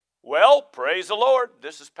Well, praise the Lord.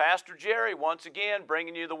 This is Pastor Jerry once again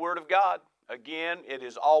bringing you the Word of God. Again, it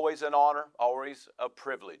is always an honor, always a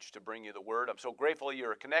privilege to bring you the Word. I'm so grateful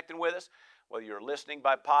you're connecting with us, whether you're listening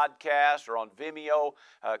by podcast or on Vimeo.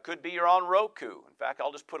 Could be you're on Roku. In fact,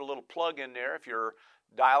 I'll just put a little plug in there. If you're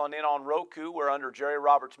dialing in on Roku, we're under Jerry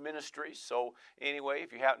Roberts Ministries. So anyway,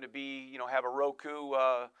 if you happen to be, have a Roku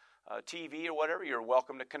TV or whatever, you're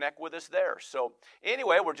welcome to connect with us there. So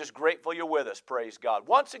anyway, we're just grateful you're with us. Praise God.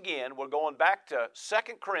 Once again, we're going back to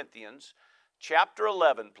 2 Corinthians chapter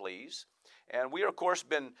 11, please. And we, of course,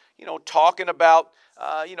 been, talking about,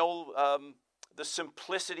 the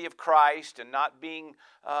simplicity of Christ and not being,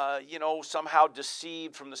 somehow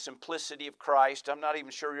deceived from the simplicity of Christ. I'm not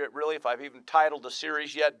even sure yet really if I've even titled the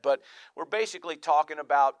series yet, but we're basically talking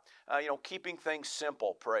about, keeping things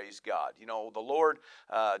simple, praise God. The Lord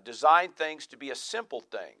designed things to be a simple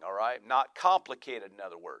thing, all right? Not complicated, in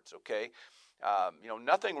other words, okay?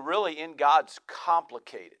 Nothing really in God's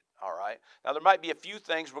complicated. All right. Now, there might be a few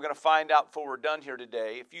things we're going to find out before we're done here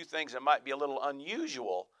today, a few things that might be a little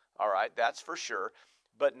unusual, all right, that's for sure,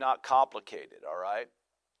 but not complicated, all right.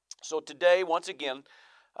 So today, once again,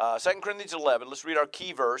 2 Corinthians 11, let's read our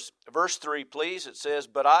key verse. Verse 3, please. It says,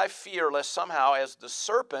 "But I fear lest somehow as the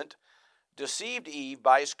serpent deceived Eve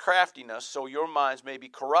by his craftiness, so your minds may be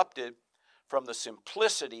corrupted from the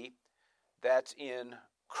simplicity that's in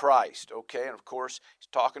Christ." Okay, and of course, he's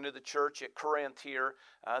talking to the church at Corinth here.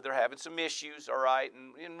 They're having some issues, all right,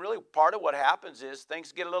 and really part of what happens is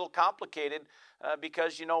things get a little complicated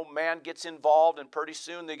because, man gets involved, and pretty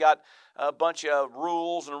soon they got a bunch of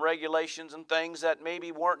rules and regulations and things that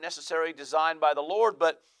maybe weren't necessarily designed by the Lord,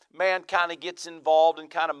 but man kind of gets involved and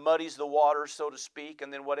kind of muddies the waters, so to speak,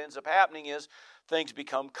 and then what ends up happening is things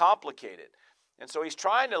become complicated. And so he's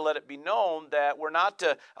trying to let it be known that we're not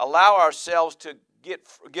to allow ourselves to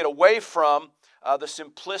get away from the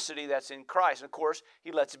simplicity that's in Christ. And of course,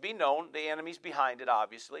 he lets it be known the enemy's behind it,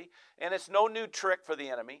 obviously. And it's no new trick for the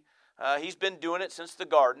enemy. He's been doing it since the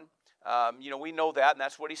garden. We know that, and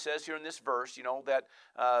that's what he says here in this verse, that,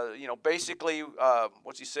 basically,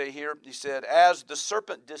 what's he say here? He said, as the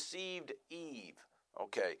serpent deceived Eve.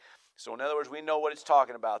 Okay. So in other words, we know what it's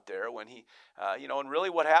talking about there when he, and really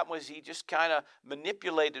what happened was he just kind of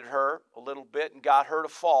manipulated her a little bit and got her to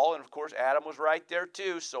fall. And of course, Adam was right there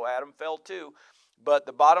too, so Adam fell too. But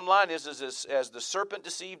the bottom line is as the serpent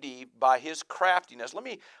deceived Eve by his craftiness. Let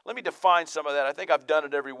me define some of that. I think I've done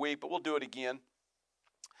it every week, but we'll do it again.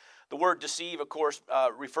 The word deceive, of course,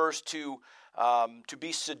 refers to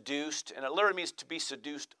be seduced, and it literally means to be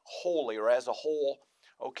seduced wholly or as a whole.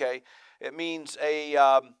 Okay, it means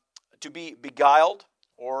to be beguiled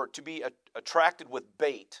or to be attracted with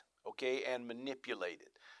bait, okay, and manipulated,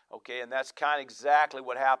 okay, and that's kind of exactly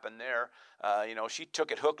what happened there. She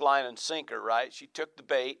took it hook, line, and sinker, right? She took the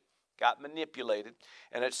bait, got manipulated,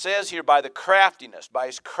 and it says here by his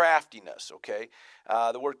craftiness, okay?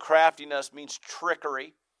 The word craftiness means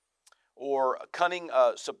trickery or cunning,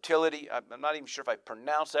 subtlety. I'm not even sure if I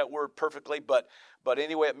pronounced that word perfectly, but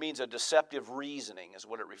anyway, it means a deceptive reasoning is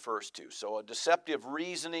what it refers to. So a deceptive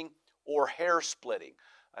reasoning or hair splitting,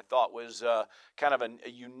 I thought was kind of a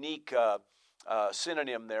unique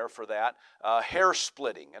synonym there for that. Hair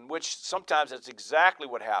splitting, in which sometimes that's exactly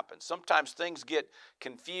what happens. Sometimes things get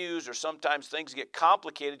confused or sometimes things get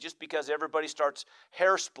complicated just because everybody starts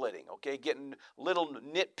hair splitting, okay, getting a little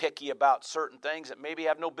nitpicky about certain things that maybe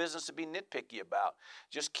have no business to be nitpicky about.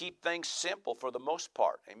 Just keep things simple for the most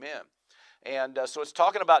part, amen. And so it's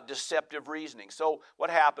talking about deceptive reasoning. So what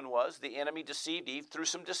happened was the enemy deceived Eve through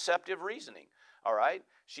some deceptive reasoning. All right?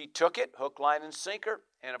 She took it, hook, line, and sinker.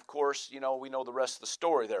 And of course, we know the rest of the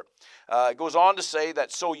story there. It goes on to say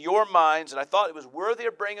that so your minds, and I thought it was worthy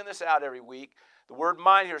of bringing this out every week. The word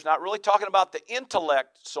mind here is not really talking about the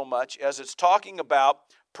intellect so much as it's talking about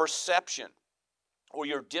perception or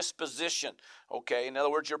your disposition. Okay? In other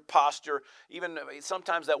words, your posture. Even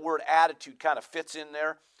sometimes that word attitude kind of fits in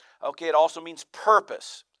there. Okay, it also means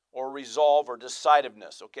purpose or resolve or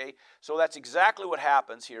decisiveness, okay? So that's exactly what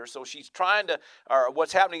happens here. So she's trying to, or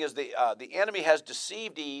what's happening is the enemy has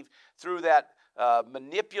deceived Eve through that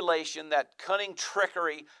manipulation, that cunning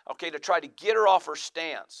trickery, okay, to try to get her off her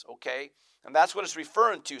stance, okay? And that's what it's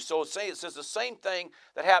referring to. So it says the same thing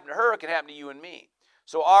that happened to her can happen to you and me.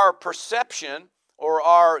 So our perception or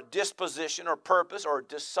our disposition or purpose or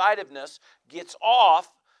decisiveness gets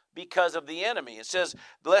off because of the enemy. It says,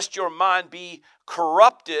 lest your mind be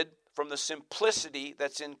corrupted from the simplicity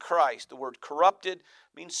that's in Christ. The word corrupted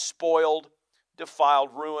means spoiled, defiled,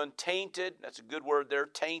 ruined, tainted. That's a good word there,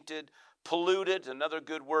 tainted, polluted, another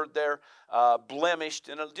good word there, blemished.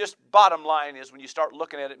 And just bottom line is, when you start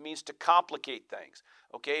looking at it, it means to complicate things,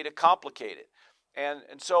 okay, to complicate it.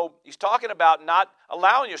 And so he's talking about not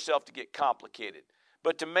allowing yourself to get complicated,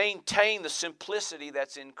 but to maintain the simplicity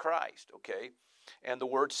that's in Christ, okay? And the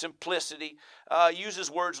word simplicity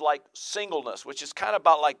uses words like singleness, which is kind of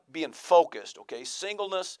about like being focused, okay?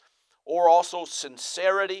 Singleness, or also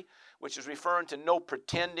sincerity, which is referring to no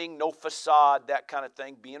pretending, no facade, that kind of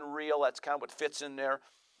thing, being real. That's kind of what fits in there.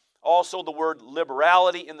 Also, the word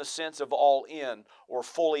liberality in the sense of all in or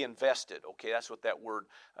fully invested. Okay, that's what that word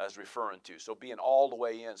is referring to. So being all the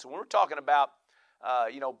way in. So when we're talking about,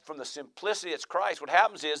 from the simplicity that's Christ, what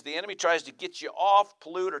happens is the enemy tries to get you off,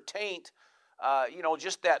 pollute, or taint,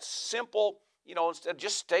 just that simple, instead,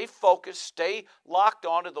 just stay focused, stay locked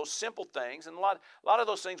onto those simple things. And a lot of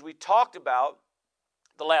those things we talked about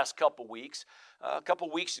the last couple weeks. A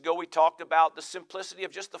couple weeks ago, we talked about the simplicity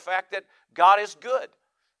of just the fact that God is good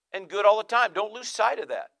and good all the time. Don't lose sight of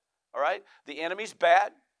that, all right? The enemy's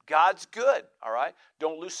bad. God's good, all right?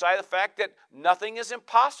 Don't lose sight of the fact that nothing is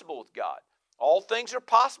impossible with God. All things are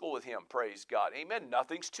possible with Him, praise God. Amen.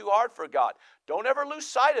 Nothing's too hard for God. Don't ever lose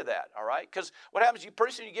sight of that, all right? Because what happens,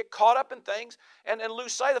 pretty soon you get caught up in things and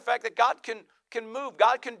lose sight of the fact that God can move.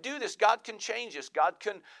 God can do this. God can change this. God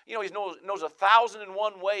can, He knows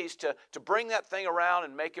 1,001 ways to bring that thing around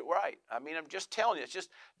and make it right. I mean, I'm just telling you, it's just,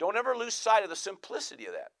 don't ever lose sight of the simplicity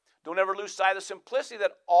of that. Don't ever lose sight of the simplicity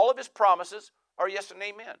that all of His promises are yes and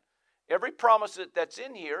amen. Every promise that's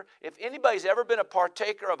in here, if anybody's ever been a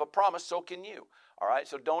partaker of a promise, so can you. All right,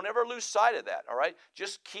 so don't ever lose sight of that. All right,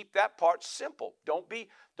 just keep that part simple. Don't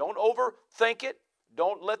overthink it.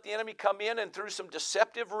 Don't let the enemy come in and through some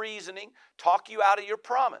deceptive reasoning talk you out of your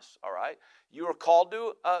promise. All right, you are called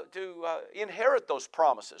to inherit those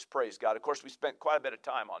promises. Praise God. Of course, we spent quite a bit of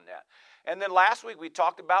time on that. And then last week we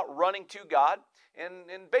talked about running to God.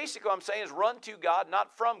 And basically what I'm saying is run to God,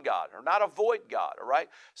 not from God, or not avoid God, all right?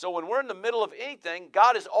 So when we're in the middle of anything,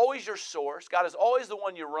 God is always your source. God is always the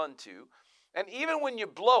one you run to. And even when you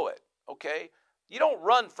blow it, okay, you don't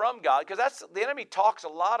run from God, because the enemy talks a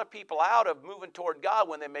lot of people out of moving toward God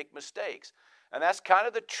when they make mistakes. And that's kind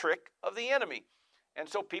of the trick of the enemy. And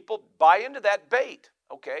so people buy into that bait,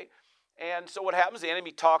 okay? And so what happens, the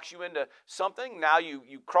enemy talks you into something. Now you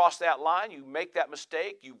cross that line, you make that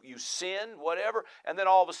mistake, you sin, whatever, and then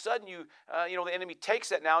all of a sudden the enemy takes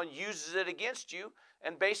that now and uses it against you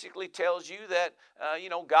and basically tells you that,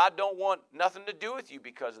 God don't want nothing to do with you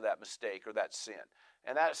because of that mistake or that sin.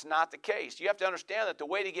 And that's not the case. You have to understand that the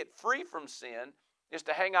way to get free from sin is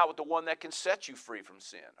to hang out with the one that can set you free from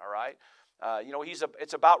sin, all right?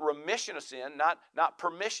 It's about remission of sin, not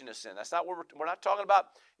permission of sin. That's not what we're not talking about,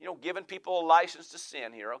 giving people a license to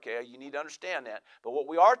sin here. Okay, you need to understand that. But what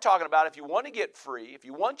we are talking about, if you want to get free, if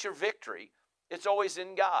you want your victory, it's always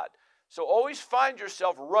in God. So always find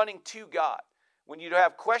yourself running to God. When you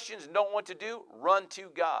have questions and don't know what to do, run to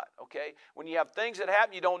God. Okay, when you have things that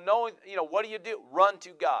happen you don't know, what do? Run to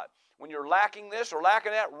God. When you're lacking this or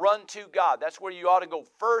lacking that, run to God. That's where you ought to go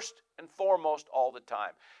first and foremost all the time.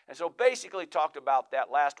 And so basically talked about that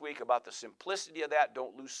last week, about the simplicity of that.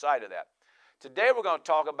 Don't lose sight of that. Today we're going to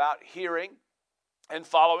talk about hearing and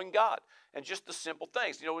following God and just the simple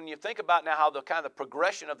things. When you think about now how the kind of the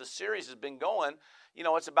progression of the series has been going,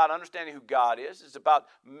 it's about understanding who God is. It's about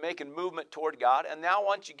making movement toward God. And now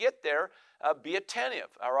once you get there, be attentive,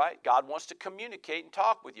 all right? God wants to communicate and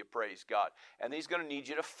talk with you, praise God. And He's going to need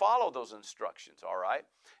you to follow those instructions, all right?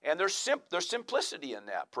 And there's simplicity in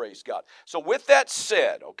that, praise God. So with that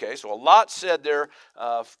said, okay, so a lot said there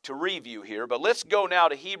to review here, but let's go now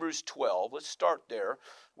to Hebrews 12. Let's start there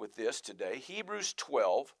with this today. Hebrews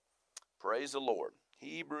 12, praise the Lord.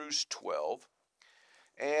 Hebrews 12.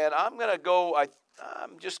 And I'm going to go,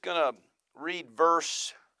 I'm just going to read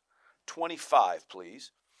verse 25,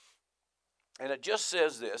 please. And it just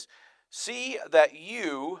says this: see that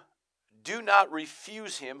you do not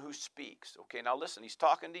refuse him who speaks. Okay, now listen, he's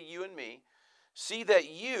talking to you and me. See that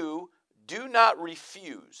you do not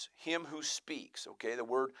refuse him who speaks. Okay, the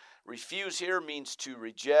word refuse here means to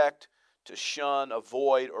reject, to shun,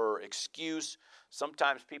 avoid, or excuse.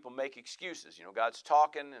 Sometimes people make excuses. God's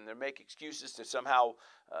talking and they make excuses to somehow,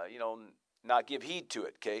 not give heed to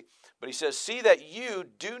it, okay? But he says, see that you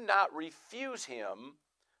do not refuse him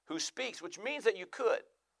who speaks, which means that you could.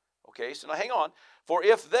 Okay, so now hang on. For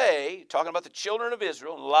if they, talking about the children of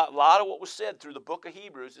Israel, and a lot of what was said through the book of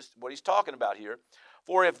Hebrews is what he's talking about here.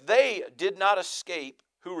 For if they did not escape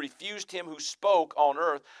who refused him who spoke on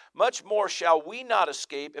earth, much more shall we not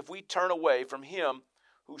escape if we turn away from him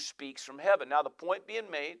who speaks from heaven. Now the point being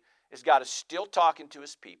made is God is still talking to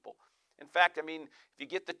his people. In fact, I mean, if you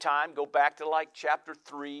get the time, go back to like chapter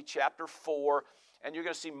 3, chapter 4, and you're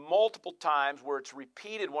going to see multiple times where it's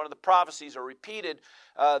repeated. One of the prophecies are repeated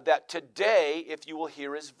that today, if you will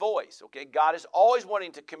hear his voice, okay? God is always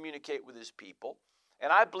wanting to communicate with his people,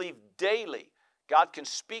 and I believe daily God can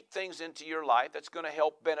speak things into your life that's going to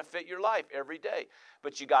help benefit your life every day.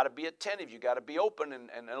 But you got to be attentive. You got to be open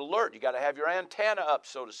and alert. You got to have your antenna up,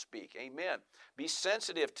 so to speak. Amen. Be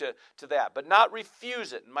sensitive to that, but not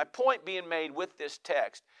refuse it. And my point being made with this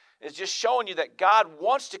text is just showing you that God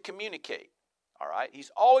wants to communicate. All right?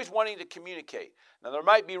 He's always wanting to communicate. Now, there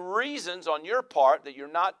might be reasons on your part that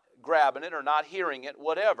you're not grabbing it or not hearing it,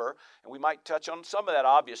 whatever, and we might touch on some of that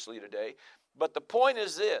obviously today. But the point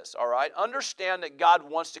is this, all right? Understand that God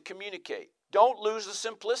wants to communicate. Don't lose the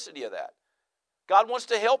simplicity of that. God wants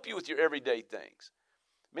to help you with your everyday things.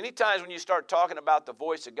 Many times when you start talking about the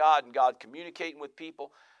voice of God and God communicating with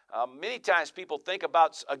people, many times people think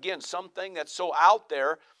about, again, something that's so out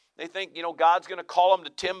there. They think, God's going to call them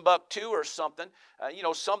to Timbuktu or something,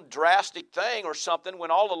 some drastic thing or something,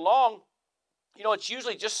 when all along, it's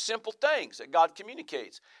usually just simple things that God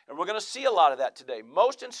communicates. And we're going to see a lot of that today.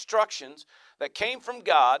 Most instructions that came from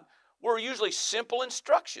God were usually simple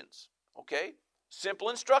instructions, okay? Simple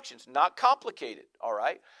instructions, not complicated, all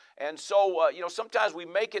right? And so, sometimes we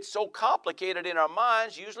make it so complicated in our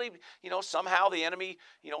minds. Usually, somehow the enemy,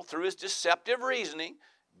 through his deceptive reasoning,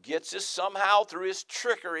 gets us somehow through his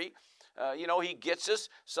trickery. He gets us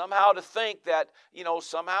somehow to think that,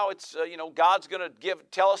 somehow it's, God's going to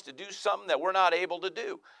tell us to do something that we're not able to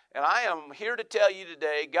do. And I am here to tell you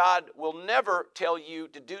today, God will never tell you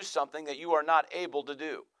to do something that you are not able to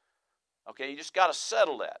do. Okay, you just got to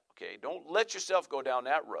settle that. Okay, don't let yourself go down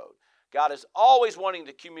that road. God is always wanting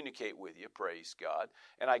to communicate with you, praise God.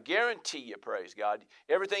 And I guarantee you, praise God,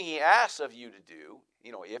 everything he asks of you to do,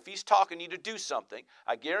 if he's talking you to do something,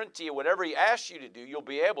 I guarantee you whatever he asks you to do, you'll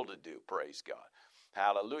be able to do, praise God.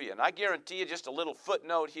 Hallelujah. And I guarantee you, just a little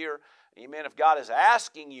footnote here, amen, if God is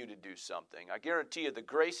asking you to do something, I guarantee you the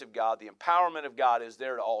grace of God, the empowerment of God is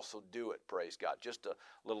there to also do it, praise God. Just a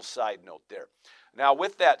little side note there. Now,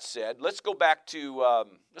 with that said, let's go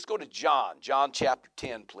to John chapter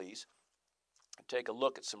 10, please. Take a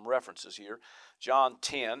look at some references here. John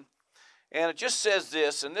 10. And it just says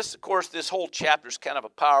this, and this, of course, this whole chapter is kind of a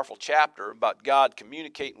powerful chapter about God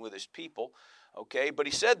communicating with his people, okay? But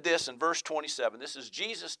he said this in verse 27. This is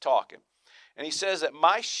Jesus talking. And he says that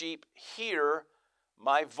my sheep hear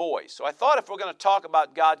my voice. So I thought if we're going to talk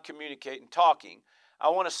about God communicating, talking, I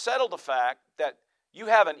want to settle the fact that you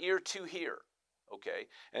have an ear to hear, okay?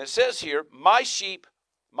 And it says here, my sheep,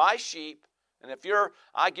 and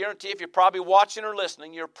I guarantee if you're probably watching or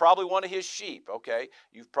listening, you're probably one of his sheep, okay?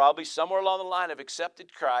 You've probably somewhere along the line have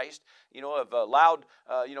accepted Christ, have allowed,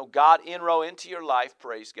 God inroad into your life,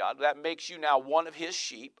 praise God. That makes you now one of his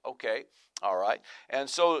sheep, okay? All right. And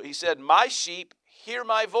so he said, my sheep hear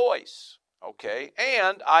my voice, okay?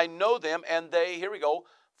 And I know them, and they, here we go,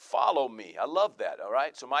 follow me. I love that, all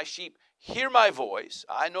right? So my sheep hear my voice.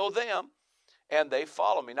 I know them. And they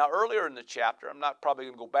follow me. Now, earlier in the chapter, I'm not probably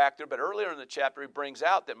going to go back there, but earlier in the chapter, he brings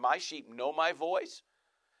out that my sheep know my voice.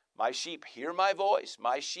 My sheep hear my voice.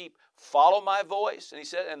 My sheep follow my voice. And he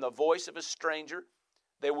said, and the voice of a stranger,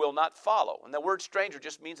 they will not follow. And the word stranger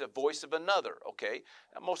just means a voice of another, okay?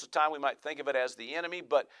 Now, most of the time, we might think of it as the enemy,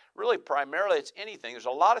 but really, primarily, it's anything. There's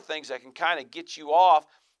a lot of things that can kind of get you off,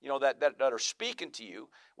 that are speaking to you,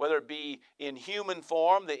 whether it be in human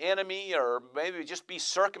form, the enemy, or maybe just be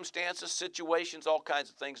circumstances, situations, all kinds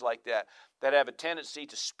of things like that have a tendency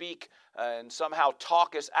to speak and somehow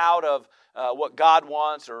talk us out of what God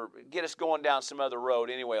wants or get us going down some other road.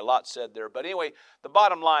 Anyway, a lot said there. But anyway, the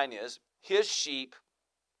bottom line is his sheep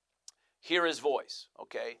hear his voice,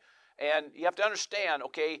 okay? And you have to understand,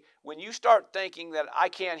 okay, when you start thinking that I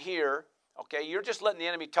can't hear, okay, you're just letting the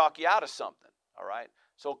enemy talk you out of something, all right?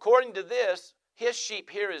 So according to this, his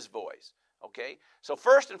sheep hear his voice, okay? So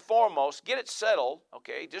first and foremost, get it settled,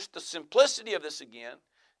 okay? Just the simplicity of this again.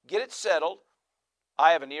 Get it settled.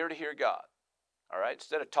 I have an ear to hear God, all right?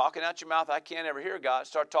 Instead of talking out your mouth, I can't ever hear God,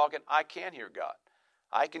 start talking, I can hear God.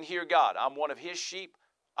 I can hear God. I'm one of his sheep.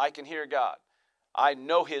 I can hear God. I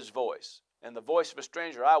know his voice. And the voice of a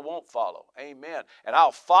stranger I won't follow. Amen. And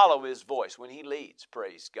I'll follow his voice when he leads.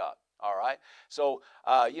 Praise God. All right. So,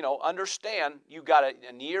 understand you got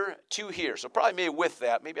an ear to hear. So probably maybe with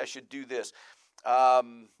that, maybe I should do this.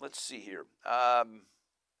 Let's see here.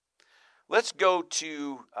 Let's go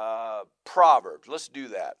to Proverbs. Let's do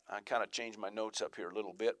that. I kind of changed my notes up here a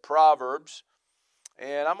little bit. Proverbs.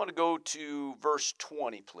 And I'm going to go to verse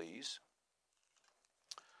 20, please.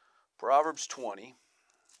 Proverbs 20.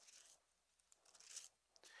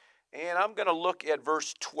 And I'm going to look at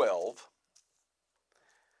verse 12.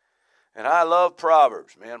 And I love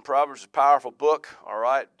Proverbs, man. Proverbs is a powerful book, all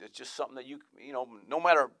right? It's just something that no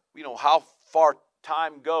matter, how far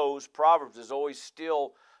time goes, Proverbs is always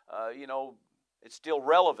still, it's still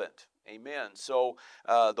relevant. Amen. So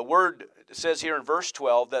the word says here in verse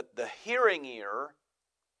 12 that the hearing ear,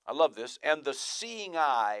 I love this, and the seeing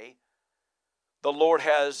eye, the Lord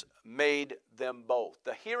has made them both.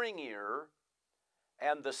 The hearing ear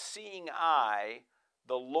and the seeing eye,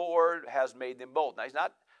 the Lord has made them both. Now, he's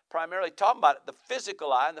not primarily talking about the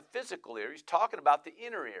physical eye and the physical ear. He's talking about the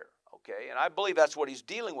inner ear, okay? And I believe that's what he's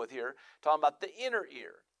dealing with here, talking about the inner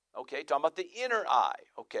ear, okay? Talking about the inner eye,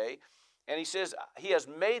 okay? And he says he has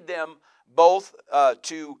made them both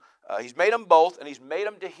he's made them both, and he's made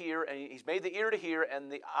them to hear, and he's made the ear to hear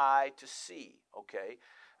and the eye to see, okay?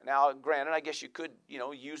 Now, granted, I guess you could,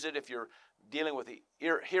 use it if you're dealing with the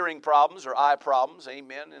hearing problems or eye problems,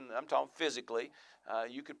 amen, and I'm talking physically.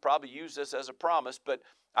 You could probably use this as a promise, but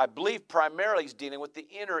I believe primarily he's dealing with the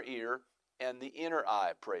inner ear and the inner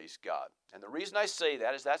eye, praise God. And the reason I say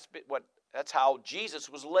that is that's how Jesus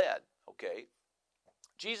was led, okay?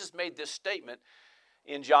 Jesus made this statement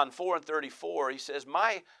in John 4:34. He says,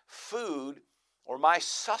 my food or my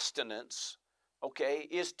sustenance, okay,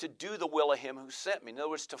 is to do the will of him who sent me. In other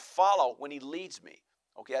words, to follow when he leads me.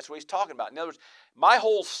 Okay, that's what he's talking about. In other words, my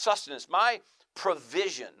whole sustenance, my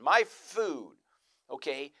provision, my food,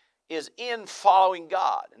 okay, is in following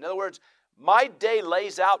God. In other words, my day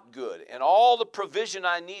lays out good, and all the provision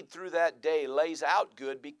I need through that day lays out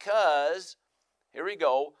good because, here we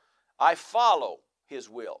go, I follow his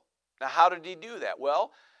will. Now, how did he do that?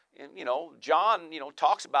 Well, John,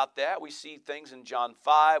 talks about that. We see things in John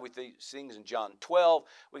 5. We see things in John 12.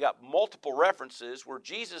 We got multiple references where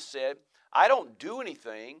Jesus said, I don't do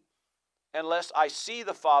anything unless I see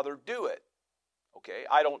the Father do it. Okay?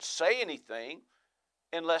 I don't say anything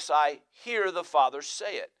unless I hear the Father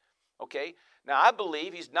say it. Okay? Now, I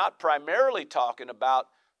believe he's not primarily talking about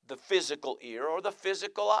the physical ear or the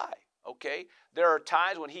physical eye. Okay? There are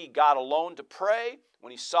times when he got alone to pray,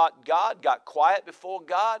 when he sought God, got quiet before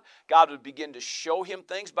God, God would begin to show him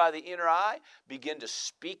things by the inner eye, begin to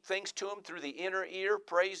speak things to him through the inner ear,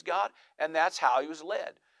 praise God, and that's how he was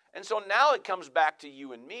led. And so now it comes back to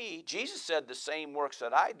you and me. Jesus said, the same works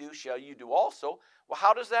that I do shall you do also. Well,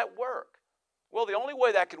 how does that work? Well, the only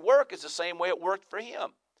way that could work is the same way it worked for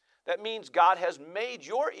him. That means God has made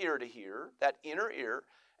your ear to hear, that inner ear,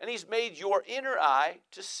 and he's made your inner eye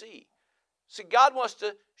to see. See, God wants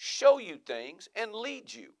to show you things and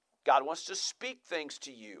lead you. God wants to speak things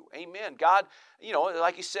to you. Amen. God,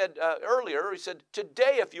 like he said earlier, he said,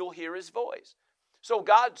 today if you'll hear his voice. So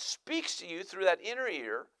God speaks to you through that inner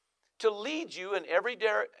ear to lead you in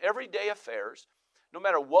everyday affairs, no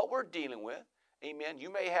matter what we're dealing with. Amen.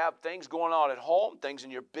 You may have things going on at home, things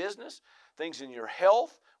in your business, things in your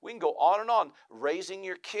health. We can go on and on. Raising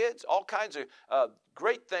your kids, all kinds of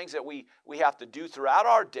great things that we have to do throughout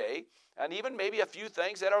our day, and even maybe a few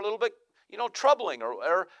things that are a little bit troubling,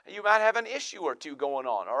 or you might have an issue or two going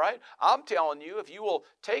on, all right? I'm telling you, if you will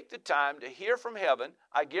take the time to hear from heaven,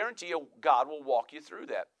 I guarantee you God will walk you through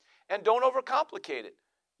that. And don't overcomplicate it.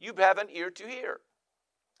 You have an ear to hear.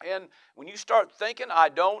 And when you start thinking, I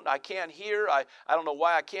can't hear, I don't know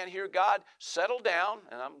why I can't hear God, settle down,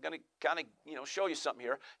 and I'm going to kind of, show you something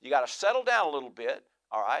here. You got to settle down a little bit,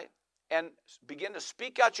 all right, and begin to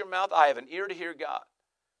speak out your mouth, I have an ear to hear God.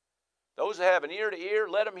 Those that have an ear to ear,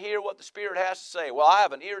 let them hear what the Spirit has to say. Well, I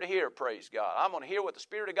have an ear to hear, praise God. I'm going to hear what the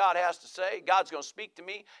Spirit of God has to say. God's going to speak to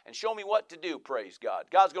me and show me what to do, praise God.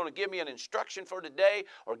 God's going to give me an instruction for today,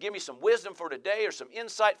 or give me some wisdom for today, or some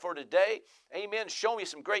insight for today. Amen. Show me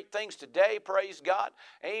some great things today, praise God.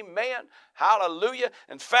 Amen. Hallelujah.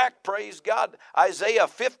 In fact, praise God, Isaiah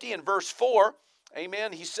 50 and verse 4,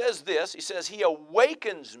 amen, he says this. He says, he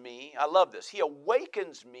awakens me, I love this, he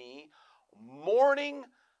awakens me morning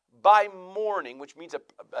by morning, which means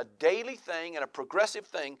a daily thing and a progressive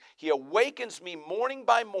thing. He awakens me morning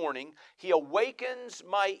by morning. He awakens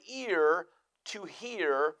my ear to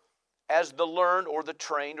hear as the learned or the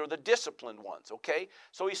trained or the disciplined ones, okay?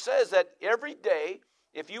 So he says that every day,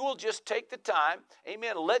 if you will just take the time,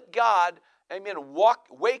 amen, let God, amen,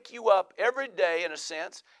 wake you up every day in a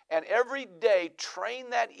sense, and every day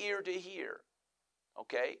train that ear to hear,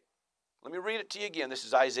 okay? Let me read it to you again. This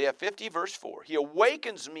is Isaiah 50, verse 4. He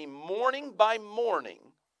awakens me morning by morning.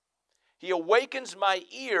 He awakens my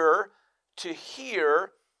ear to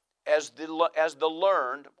hear as the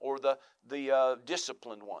learned or the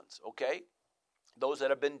disciplined ones, okay? Those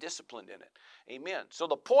that have been disciplined in it. Amen. So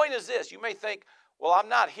the point is this. You may think, well, I'm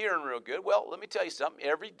not hearing real good. Well, let me tell you something.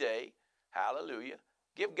 Every day, hallelujah,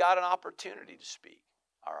 Give God an opportunity to speak,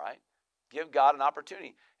 all right? Give God an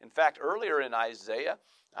opportunity. In fact, earlier in Isaiah,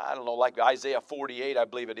 I don't know, like Isaiah 48, I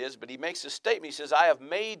believe it is, but he makes a statement. He says, I have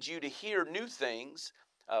made you to hear new things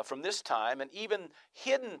from this time, and even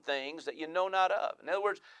hidden things that you know not of. In other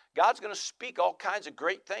words, God's going to speak all kinds of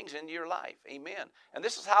great things into your life. Amen. And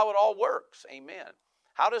this is how it all works. Amen.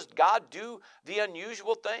 How does God do the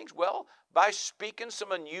unusual things? Well, by speaking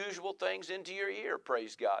some unusual things into your ear.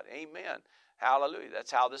 Praise God. Amen. Hallelujah.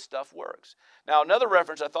 That's how this stuff works. Now, another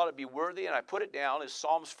reference I thought it'd be worthy, and I put it down, is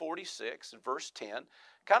Psalms 46, verse 10.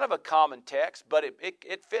 Kind of a common text, but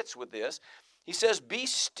it fits with this. He says, be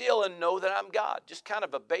still and know that I'm God. Just kind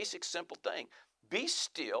of a basic, simple thing. Be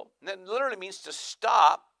still. And that literally means to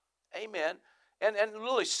stop. Amen. And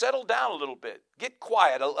really settle down a little bit. Get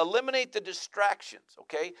quiet. Eliminate the distractions,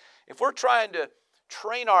 okay? If we're trying to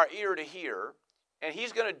train our ear to hear, and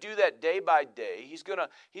he's going to do that day by day, he's going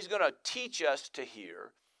to teach us to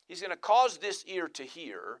hear. He's going to cause this ear to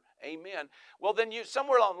hear. Amen. Well, then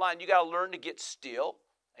somewhere along the line, you got to learn to get still.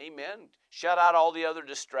 Amen. Shut out all the other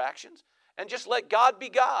distractions and just let God be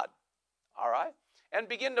God. All right? And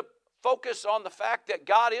begin to focus on the fact that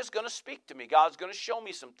God is going to speak to me. God's going to show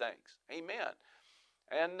me some things. Amen.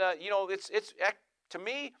 And, it's to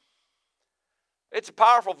me, it's a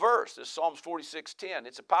powerful verse, this Psalms 46:10.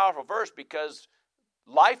 It's a powerful verse because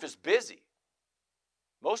life is busy.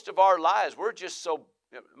 Most of our lives,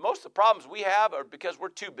 most of the problems we have are because we're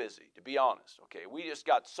too busy, to be honest. Okay, we just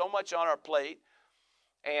got so much on our plate.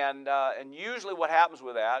 And usually what happens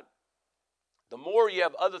with that, the more you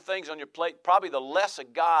have other things on your plate, probably the less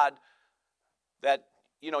of God that,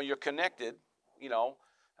 you're connected,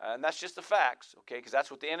 and that's just the facts, okay, because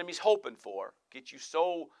that's what the enemy's hoping for, get you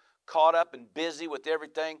so caught up and busy with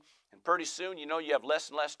everything, and pretty soon, you have less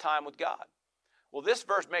and less time with God. Well, this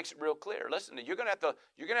verse makes it real clear. Listen, you're going to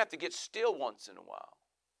have to get still once in a while.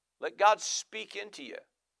 Let God speak into you.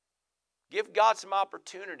 Give God some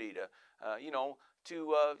opportunity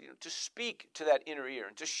to speak to that inner ear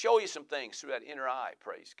and to show you some things through that inner eye.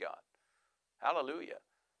 Praise God. Hallelujah.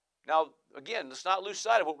 Now, again, let's not lose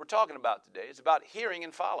sight of what we're talking about today. It's about hearing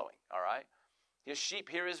and following, all right? His sheep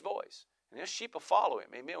hear his voice, and his sheep will follow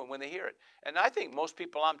him, amen, when they hear it. And I think most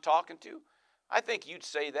people I'm talking to, I think you'd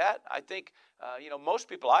say that. I think, most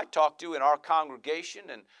people I talk to in our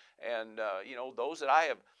congregation and those that I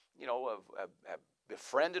have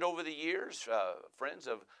befriended over the years, friends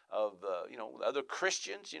of other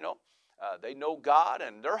Christians, they know God,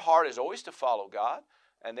 and their heart is always to follow God.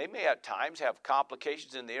 And they may at times have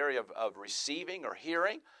complications in the area of receiving or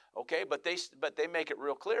hearing, okay? But they make it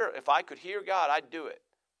real clear, if I could hear God, I'd do it,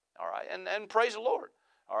 all right? And praise the Lord,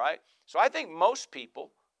 all right? So I think most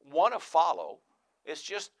people want to follow. It's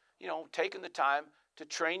just, taking the time to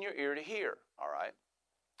train your ear to hear, all right?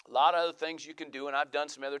 A lot of other things you can do, and I've done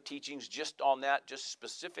some other teachings just on that, just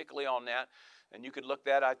specifically on that. And you could look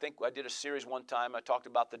that. I think I did a series one time. I talked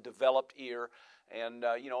about the developed ear and,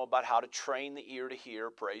 about how to train the ear to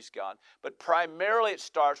hear, praise God. But primarily it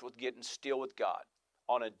starts with getting still with God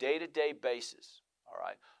on a day-to-day basis, all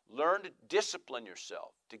right? Learn to discipline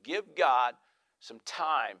yourself, to give God some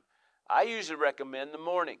time. I usually recommend the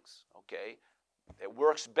mornings, okay? It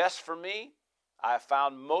works best for me. I have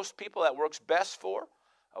found most people that works best for,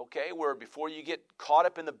 okay, where before you get caught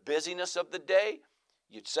up in the busyness of the day,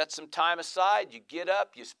 you set some time aside, you get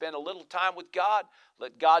up, you spend a little time with God,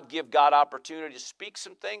 let God give God opportunity to speak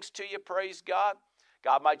some things to you, praise God.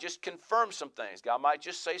 God might just confirm some things. God might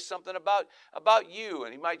just say something about you,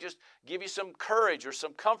 and he might just give you some courage or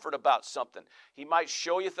some comfort about something. He might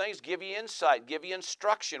show you things, give you insight, give you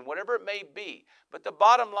instruction, whatever it may be. But the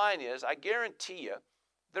bottom line is, I guarantee you,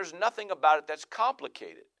 there's nothing about it that's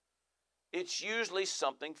complicated. It's usually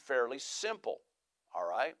something fairly simple, all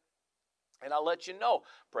right? And I'll let you know,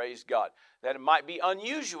 praise God, that it might be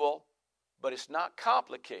unusual, but it's not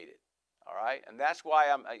complicated, all right? And that's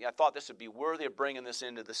why I thought this would be worthy of bringing this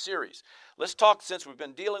into the series. Let's talk, since we've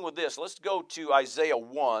been dealing with this, let's go to Isaiah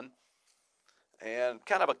 1, and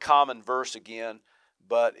kind of a common verse again,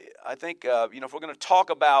 but I think, if we're going to talk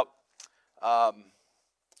about, having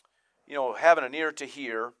an ear to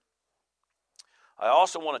hear, I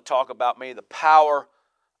also want to talk about maybe the power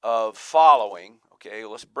of following. Okay,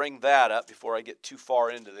 let's bring that up before I get too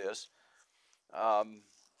far into this.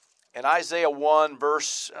 In Isaiah 1,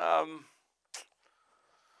 verse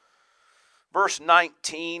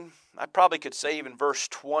 19, I probably could say even verse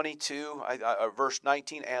 22, verse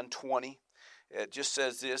 19 and 20. It just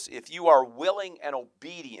says this: if you are willing and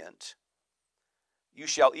obedient, you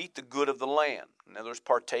shall eat the good of the land. In other words,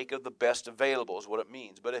 partake of the best available is what it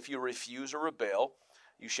means. But if you refuse or rebel,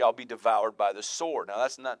 you shall be devoured by the sword. Now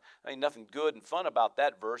that's not, ain't nothing good and fun about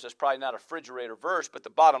that verse. That's probably not a refrigerator verse, but the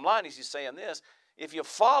bottom line is he's saying this: if you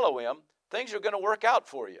follow him, things are going to work out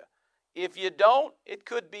for you. If you don't, it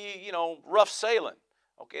could be, rough sailing.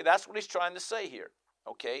 Okay, that's what he's trying to say here.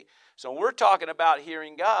 Okay, so we're talking about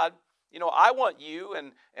hearing God. I want you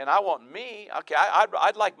and I want me. Okay,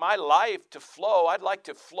 I'd like my life to flow. I'd like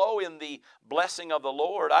to flow in the blessing of the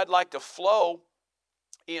Lord. I'd like to flow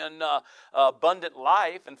in abundant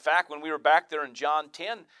life. In fact, when we were back there in John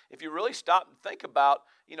 10, if you really stop and think about,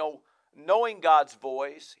 knowing God's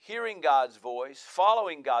voice, hearing God's voice,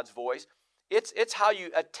 following God's voice, it's how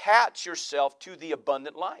you attach yourself to the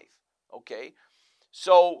abundant life. Okay,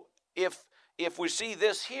 so if we see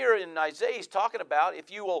this here in Isaiah, he's talking about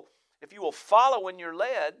if you will follow when you're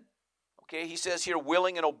led. Okay, he says here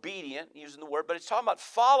willing and obedient, using the word, but it's talking about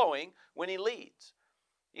following when he leads.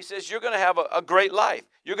 He says you're going to have a great life.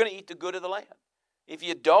 You're going to eat the good of the land. If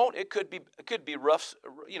you don't, it could be rough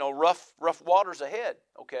waters ahead.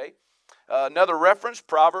 Okay, another reference,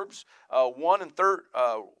 Proverbs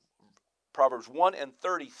 1 and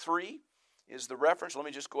 33 is the reference. Let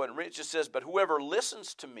me just go ahead and read it. It just says, "But whoever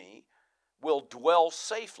listens to me will dwell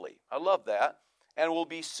safely." I love that. "And will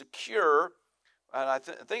be secure." And I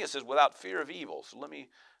think it says without fear of evil. So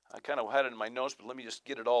I kind of had it in my notes, but let me just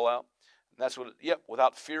get it all out. And that's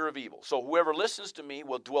without fear of evil. So whoever listens to me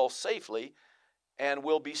will dwell safely and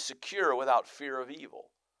will be secure without fear of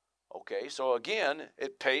evil. Okay, so again,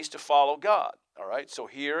 it pays to follow God. All right, so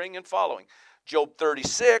hearing and following. Job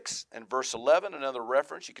 36 and verse 11, another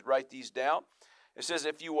reference. You could write these down. It says,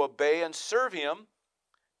 "If you obey and serve him,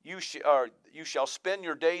 you shall spend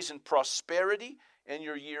your days in prosperity and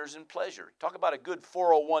your years in pleasure." Talk about a good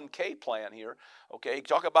 401k plan here. Okay,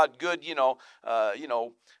 talk about good,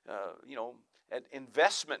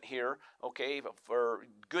 investment here. Okay, for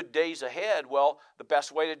good days ahead. Well, the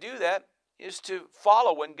best way to do that is to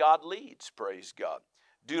follow when God leads. Praise God.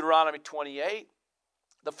 Deuteronomy 28.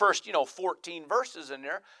 The first, 14 verses in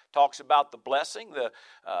there talks about the blessing.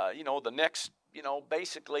 The next,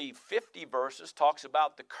 basically 50 verses talks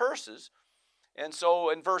about the curses. And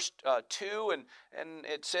so in verse 2, and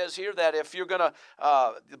it says here that if you're going to,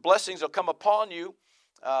 the blessings will come upon you.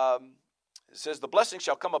 It says the blessing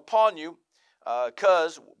shall come upon you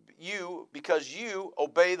because you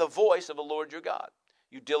obey the voice of the Lord your God.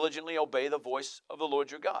 You diligently obey the voice of the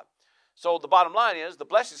Lord your God. So the bottom line is the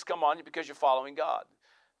blessings come on you because you're following God.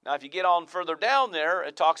 Now, if you get on further down there,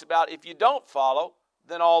 it talks about if you don't follow,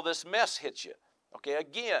 then all this mess hits you. Okay,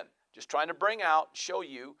 again, just trying to bring out, show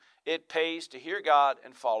you, it pays to hear God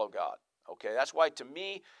and follow God. Okay, that's why to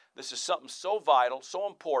me, this is something so vital, so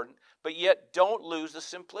important, but yet don't lose the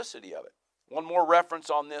simplicity of it. One more reference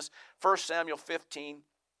on this, 1 Samuel 15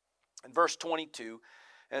 and verse 22,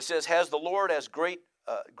 and it says, "Has the Lord as great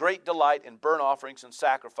delight in burnt offerings and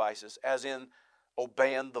sacrifices as in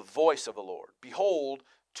obeying the voice of the Lord. Behold,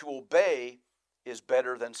 to obey is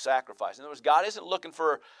better than sacrifice." In other words, God isn't looking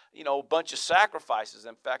for, a bunch of sacrifices.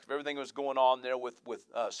 In fact, if everything was going on there with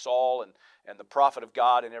Saul and the prophet of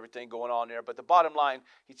God and everything going on there. But the bottom line,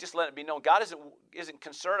 he's just letting it be known, God isn't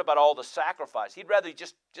concerned about all the sacrifice. He'd rather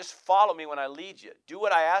just follow me when I lead you. Do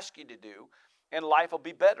what I ask you to do, and life will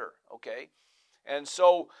be better, okay? And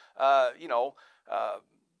so,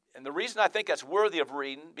 and the reason I think that's worthy of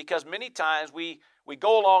reading, because many times we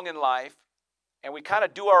go along in life and we kind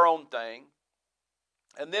of do our own thing,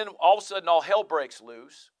 and then all of a sudden all hell breaks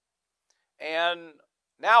loose, and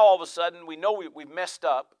now all of a sudden we know we've messed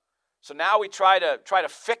up, so now we try to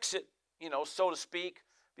fix it, so to speak,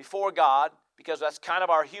 before God, because that's kind of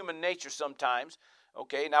our human nature sometimes.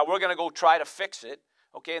 Okay, now we're going to go try to fix it.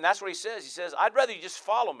 Okay, and that's what he says. He says, I'd rather you just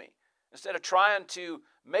follow me instead of trying to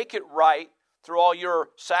make it right through all your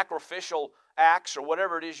sacrificial acts or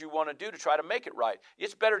whatever it is you want to do to try to make it right.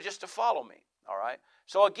 It's better just to follow me, all right?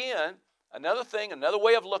 So again, another thing, another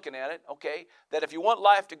way of looking at it, okay, that if you want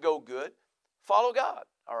life to go good, follow God,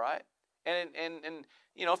 all right? And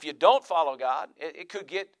if you don't follow God, it could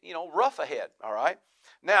get, rough ahead, all right?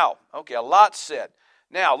 Now, okay, a lot said.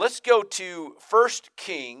 Now, let's go to 1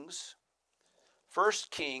 Kings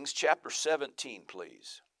chapter 17,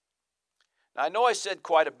 please. Now, I know I said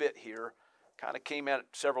quite a bit here, kind of came at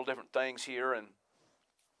several different things here, and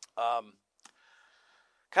kind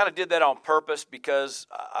of did that on purpose because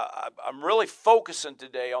I'm really focusing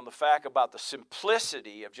today on the fact about the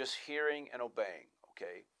simplicity of just hearing and obeying,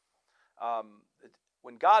 okay?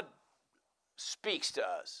 When God speaks to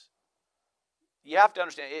us, you have to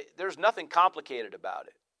understand, there's nothing complicated about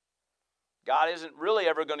it. God isn't really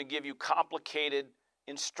ever going to give you complicated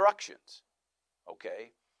instructions,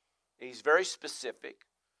 okay? He's very specific.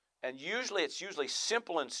 And it's usually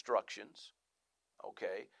simple instructions,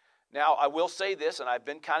 okay? Now, I will say this, and I've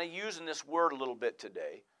been kind of using this word a little bit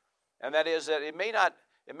today, and that is that it may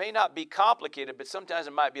not be complicated, but sometimes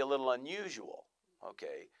it might be a little unusual,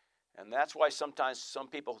 okay? And that's why sometimes some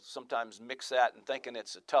people mix that and thinking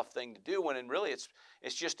it's a tough thing to do, when really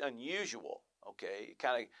it's just unusual, okay? It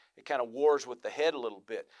kind of wars with the head a little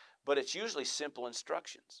bit, but it's usually simple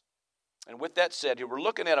instructions. And with that said, here we're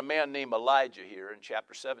looking at a man named Elijah here in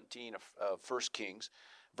chapter 17 of 1 Kings.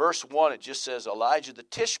 Verse 1, it just says, Elijah the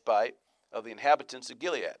Tishbite of the inhabitants of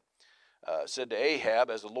Gilead said to Ahab,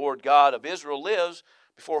 as the Lord God of Israel lives,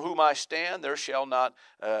 before whom I stand, there shall not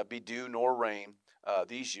be dew nor rain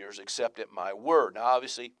these years except at my word. Now,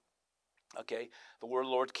 obviously, okay, the word of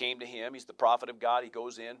the Lord came to him. He's the prophet of God. He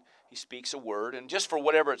goes in, he speaks a word, and just for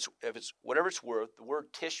whatever it's worth, the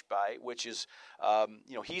word Tishbite, which is,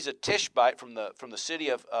 he's a Tishbite from the city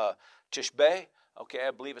of Tishbe. Okay,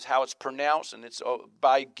 I believe is how it's pronounced, and it's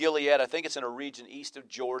by Gilead. I think it's in a region east of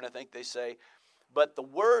Jordan, I think they say. But the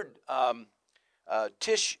word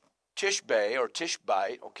Tishbe or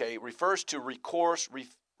Tishbite, okay, refers to recourse,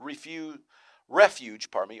 refuge,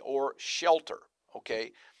 or shelter,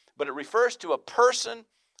 okay? But it refers to a person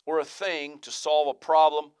or a thing to solve a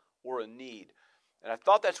problem or a need. And I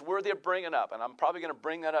thought that's worthy of bringing up, and I'm probably going to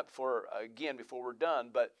bring that up again before we're done.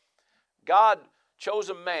 But God chose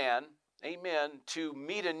a man, amen, to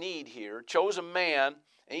meet a need here, chose a man,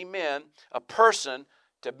 amen, a person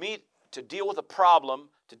to deal with a problem,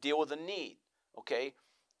 to deal with a need, okay?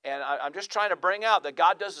 And I'm just trying to bring out that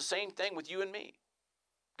God does the same thing with you and me.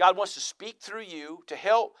 God wants to speak through you to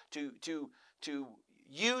help, to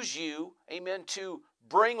use you, amen, to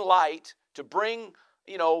bring light, to bring,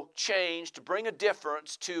 change, to bring a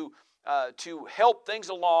difference, to help things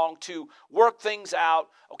along, to work things out,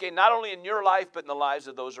 okay, not only in your life, but in the lives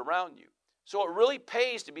of those around you. So it really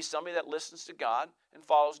pays to be somebody that listens to God and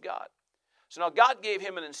follows God. So now God gave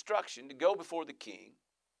him an instruction to go before the king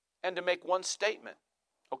and to make one statement,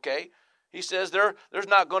 okay? He says there's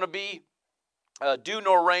not going to be dew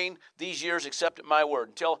nor rain these years except at my word.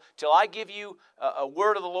 Until I give you a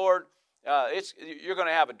word of the Lord, you're going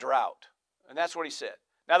to have a drought. And that's what he said.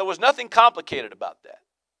 Now, there was nothing complicated about that.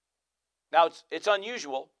 Now, it's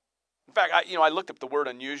unusual. In fact, I looked up the word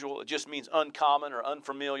unusual. It just means uncommon or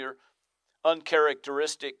unfamiliar,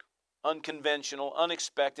 uncharacteristic, unconventional,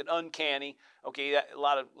 unexpected, uncanny. Okay, a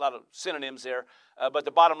lot of synonyms there. But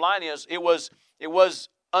the bottom line is it was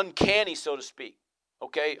uncanny, so to speak.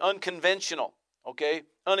 Okay, unconventional. Okay,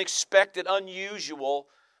 unexpected, unusual,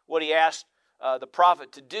 what he asked the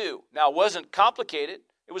prophet to do. Now, it wasn't complicated.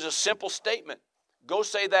 It was a simple statement. Go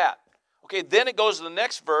say that. Okay, then it goes to the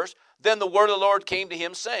next verse. Then the word of the Lord came to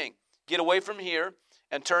him, saying, get away from here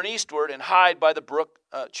and turn eastward and hide by the brook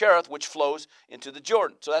Cherith, which flows into the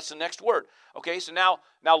Jordan. So that's the next word. Okay, so now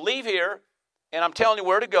leave here, and I'm telling you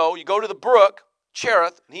where to go. You go to the brook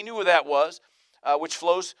Cherith, and he knew where that was, which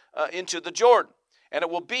flows into the Jordan. And it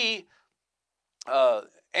will be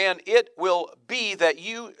that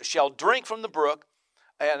you shall drink from the brook,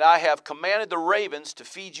 and I have commanded the ravens to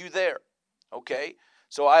feed you there. Okay,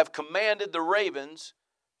 so I have commanded the ravens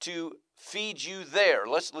to feed you there.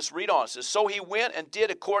 Let's read on. It says, so he went and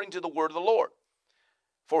did according to the word of the Lord.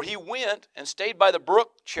 For he went and stayed by the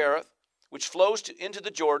brook Cherith, which flows into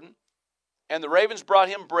the Jordan, and the ravens brought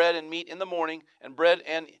him bread and meat in the morning, and bread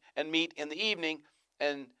and meat in the evening,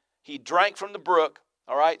 and he drank from the brook.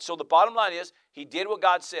 All right, so the bottom line is he did what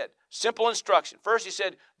God said. Simple instruction. First he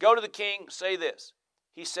said, go to the king, say this.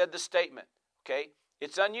 He said the statement, okay?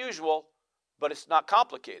 It's unusual, but it's not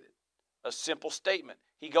complicated. A simple statement.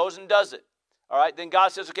 He goes and does it. All right, then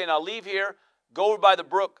God says, okay, now leave here, go over by the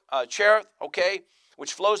brook Cherith, okay,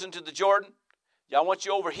 which flows into the Jordan. Yeah, I want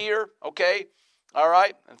you over here, okay? All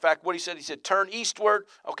right, in fact, what he said, turn eastward,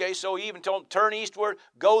 okay? So he even told him, turn eastward,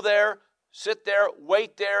 go there, sit there,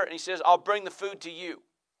 wait there, and he says, I'll bring the food to you.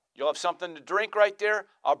 You'll have something to drink right there,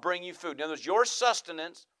 I'll bring you food. In other words, your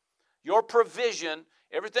sustenance, your provision,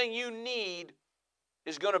 everything you need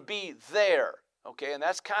is going to be there, okay? And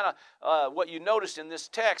that's kind of what you notice in this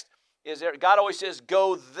text is that God always says,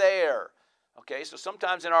 go there, okay? So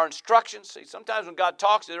sometimes in our instructions, sometimes when God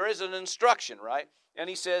talks, there is an instruction, right? And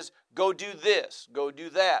he says, go do this, go do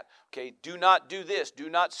that, okay? Do not do this, do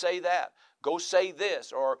not say that. Go say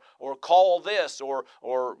this, or call this, or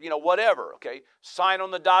whatever, okay? Sign on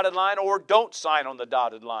the dotted line, or don't sign on the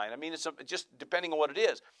dotted line. I mean, it's just depending on what it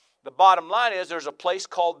is. The bottom line is there's a place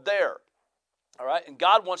called there, all right? And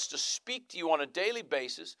God wants to speak to you on a daily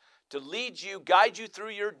basis to lead you, guide you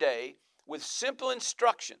through your day with simple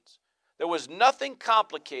instructions. There was nothing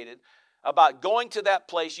complicated. about going to that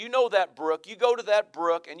place. You know that brook. You go to that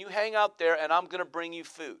brook and you hang out there and I'm going to bring you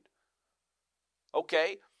food.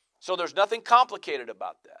 Okay? So there's nothing complicated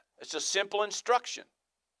about that. It's a simple instruction.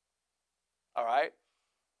 All right?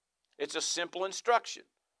 It's a simple instruction.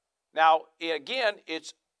 Now, again,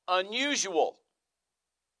 it's unusual.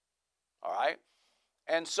 All right?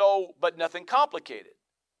 And so, but nothing complicated.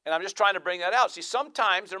 And I'm just trying to bring that out. See,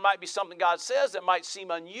 sometimes there might be something God says that might seem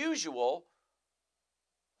unusual,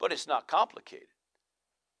 but it's not complicated.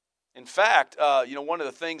 In fact, one of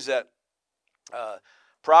the things that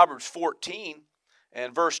Proverbs 14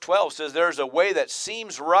 and verse 12 says, there's a way that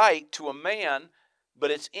seems right to a man, but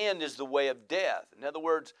its end is the way of death. In other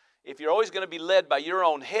words, if you're always going to be led by your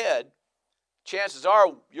own head, chances are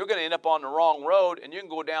you're going to end up on the wrong road, and you can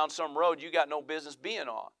go down some road you got no business being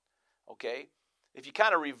on. Okay? If you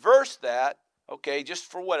kind of reverse that, okay, just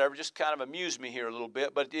for whatever, just kind of amuse me here a little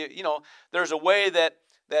bit, but there's a way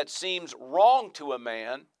that seems wrong to a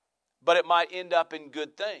man, but it might end up in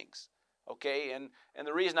good things. Okay, and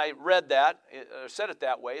the reason I read that, or said it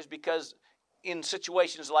that way, is because in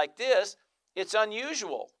situations like this, it's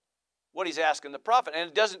unusual what he's asking the prophet, and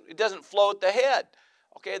it doesn't flow at the head.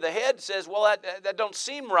 Okay, the head says, well, that don't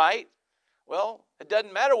seem right. Well, it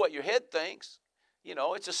doesn't matter what your head thinks.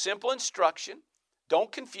 It's a simple instruction.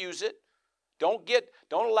 Don't confuse it. Don't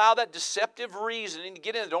allow that deceptive reasoning to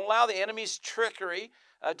get in. Don't allow the enemy's trickery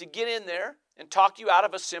to get in there and talk you out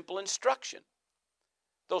of a simple instruction.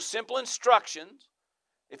 Those simple instructions,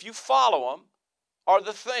 if you follow them, are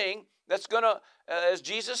the thing that's going to, as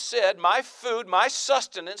Jesus said, my food, my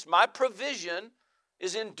sustenance, my provision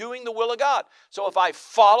is in doing the will of God. So if I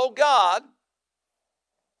follow God,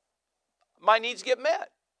 my needs get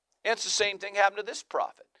met. And it's the same thing happened to this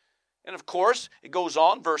prophet. And of course, it goes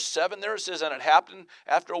on, verse 7 there, it says, and it happened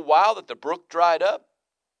after a while that the brook dried up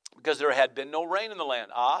because there had been no rain in the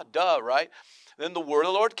land. Right? Then the word of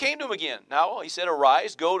the Lord came to him again. Now, he said,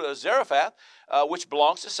 arise, go to Zarephath, which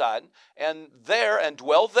belongs to Sidon, and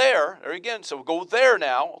dwell there. There again, so go there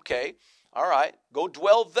now, okay. All right, go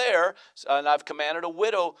dwell there, and I've commanded a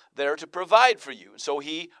widow there to provide for you. So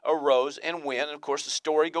he arose and went, and of course the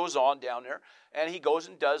story goes on down there, and he goes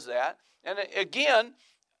and does that. And again,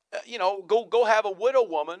 go have a widow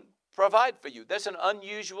woman provide for you. That's an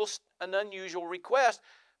unusual request,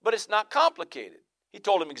 but it's not complicated. He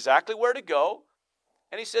told him exactly where to go,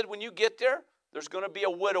 and he said, when you get there, there's going to be a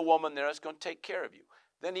widow woman there that's going to take care of you.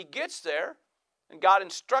 Then he gets there, and God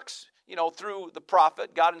instructs, through the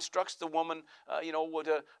prophet, God instructs the woman,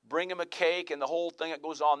 to bring him a cake and the whole thing that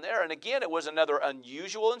goes on there. And again, it was another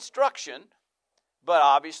unusual instruction, but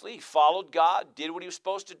obviously he followed God, did what he was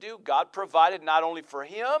supposed to do. God provided not only for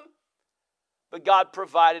him, but God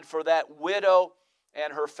provided for that widow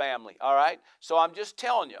and her family, all right? So I'm just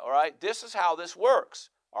telling you, all right, this is how this works,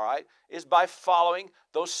 all right, is by following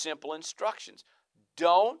those simple instructions.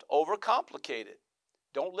 Don't overcomplicate it.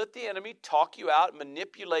 Don't let the enemy talk you out,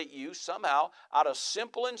 manipulate you somehow out of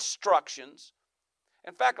simple instructions.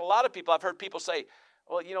 In fact, a lot of people, I've heard people say,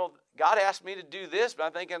 well, God asked me to do this, but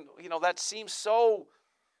I'm thinking, that seems so,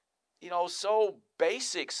 so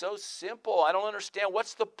basic, so simple. I don't understand.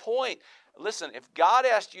 What's the point? Listen, if God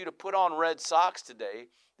asked you to put on red socks today,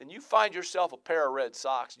 then you find yourself a pair of red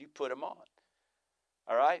socks and you put them on.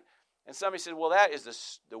 All right? And somebody said, well, that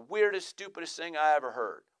is the weirdest, stupidest thing I ever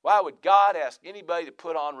heard. Why would God ask anybody to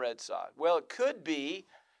put on red socks? Well, it could be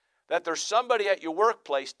that there's somebody at your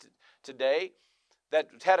workplace today that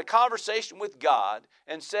had a conversation with God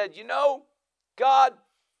and said, God,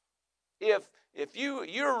 if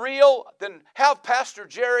you're real, then have Pastor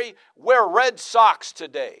Jerry wear red socks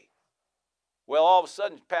today. Well, all of a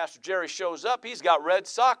sudden, Pastor Jerry shows up. He's got red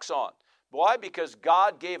socks on. Why? Because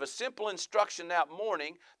God gave a simple instruction that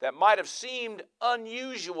morning that might have seemed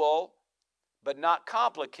unusual, but not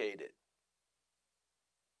complicated.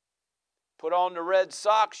 Put on the red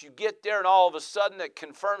socks, you get there, and all of a sudden it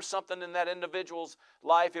confirms something in that individual's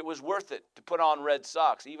life. It was worth it to put on red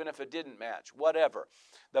socks, even if it didn't match, whatever.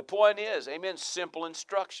 The point is, amen, simple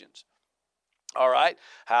instructions. All right,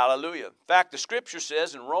 hallelujah. In fact, the scripture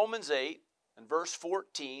says in Romans 8 and verse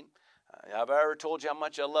 14, have I ever told you how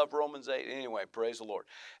much I love Romans 8? Anyway, praise the Lord.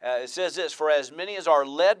 It says this, for as many as are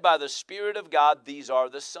led by the Spirit of God, these are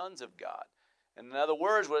the sons of God. And in other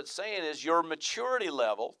words, what it's saying is your maturity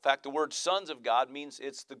level. In fact, the word sons of God means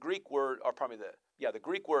it's the Greek word, or probably the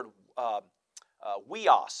Greek word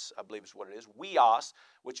weos, I believe is what it is. Weos,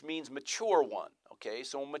 which means mature one. Okay,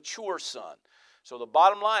 so a mature son. So the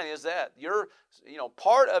bottom line is that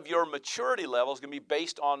part of your maturity level is going to be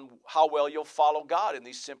based on how well you'll follow God in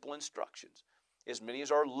these simple instructions. As many as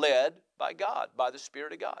are led by God, by the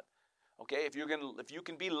Spirit of God. Okay, if you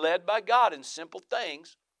can be led by God in simple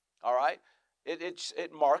things, all right,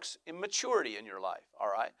 it marks immaturity in your life. All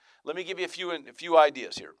right, let me give you a few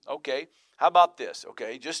ideas here. Okay, how about this?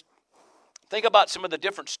 Okay, just think about some of the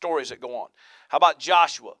different stories that go on. How about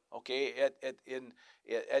Joshua? Okay,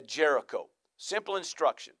 at Jericho, simple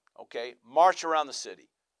instruction. Okay, march around the city.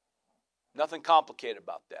 Nothing complicated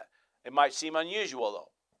about that. It might seem unusual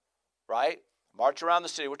though, right? March around the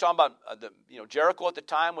city. We're talking about Jericho at the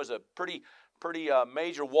time was a pretty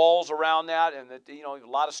major walls around that, and a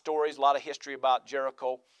lot of stories, a lot of history about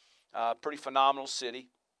Jericho. Pretty phenomenal city.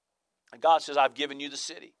 And God says, "I've given you the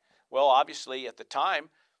city." Well, obviously at the time,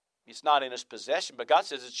 it's not in his possession, but God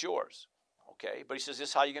says it's yours. Okay, but he says, "This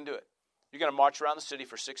is how you're going to do it. You're going to march around the city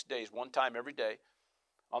for 6 days, one time every day.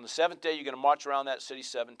 On the seventh day, you're going to march around that city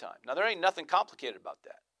 7 times." Now, there ain't nothing complicated about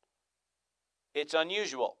that. It's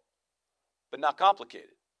unusual, but not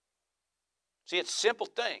complicated. See, it's simple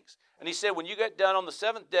things. And he said, when you get done on the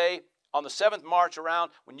 7th day, on the 7th march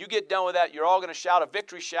around, when you get done with that, you're all going to shout a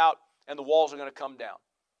victory shout, and the walls are going to come down.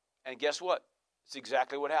 And guess what? It's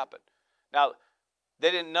exactly what happened. Now,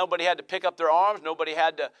 nobody had to pick up their arms. Nobody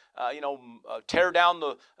had to, tear down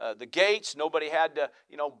the gates. Nobody had to,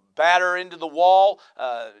 batter into the wall.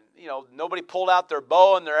 Nobody pulled out their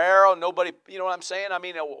bow and their arrow. Nobody, you know what I'm saying? I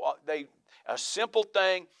mean, a simple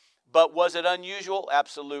thing, but was it unusual?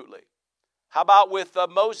 Absolutely. How about with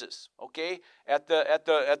Moses? Okay, at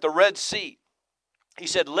the Red Sea, he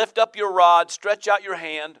said, "Lift up your rod, stretch out your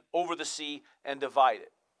hand over the sea, and divide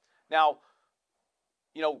it." Now,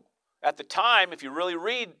 at the time, if you really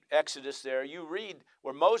read Exodus there, you read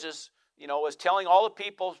where Moses, was telling all the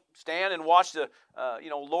people, stand and watch the,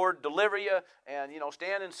 Lord deliver you, and,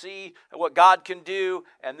 stand and see what God can do.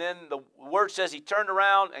 And then the word says he turned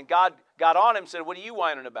around and God got on him and said, "What are you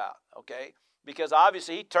whining about?" Okay, because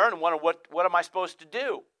obviously he turned and wondered, what am I supposed to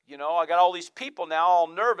do? I got all these people now all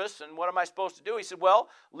nervous, and what am I supposed to do? He said, "Well,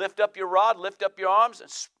 lift up your rod, lift up your arms,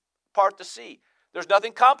 and part the sea." There's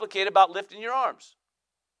nothing complicated about lifting your arms.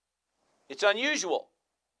 It's unusual,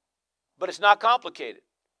 but it's not complicated.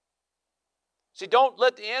 See, don't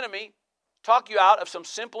let the enemy talk you out of some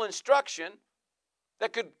simple instruction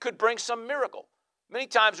that could bring some miracle. Many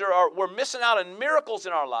times we're missing out on miracles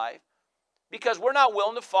in our life because we're not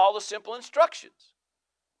willing to follow the simple instructions.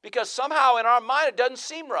 Because somehow in our mind it doesn't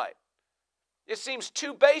seem right. It seems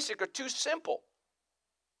too basic or too simple.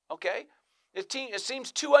 Okay? It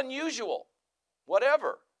seems too unusual.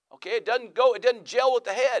 Whatever. Okay? It doesn't gel with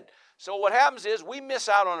the head. So what happens is we miss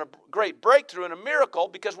out on a great breakthrough and a miracle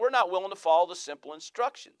because we're not willing to follow the simple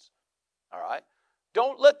instructions. All right?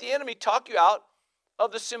 Don't let the enemy talk you out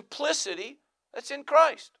of the simplicity that's in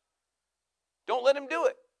Christ. Don't let him do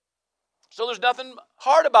it. So there's nothing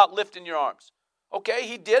hard about lifting your arms. Okay,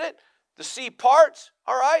 he did it. The sea parts.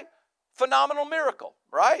 All right? Phenomenal miracle,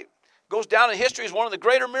 right? Goes down in history as one of the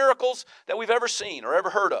greater miracles that we've ever seen or ever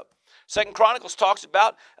heard of. 2 Chronicles talks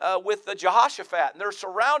about with Jehoshaphat, and they're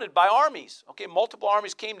surrounded by armies. Okay, multiple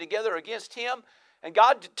armies came together against him, and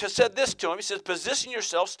God said this to him. He says, "Position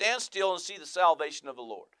yourself, stand still, and see the salvation of the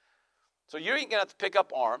Lord." So you ain't going to have to pick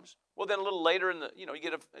up arms. Well, then a little later you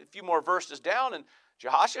get a few more verses down, and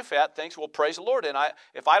Jehoshaphat thinks, well, praise the Lord. And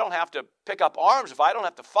if I don't have to pick up arms, if I don't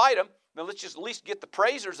have to fight them, then let's just at least get the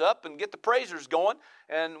praisers up and get the praisers going.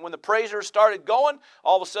 And when the praisers started going,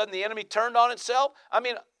 all of a sudden the enemy turned on itself. I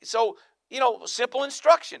mean, so, simple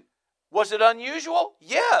instruction. Was it unusual?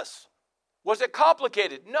 Yes. Was it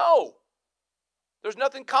complicated? No. There's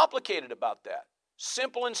nothing complicated about that.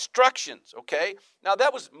 Simple instructions, okay? Now,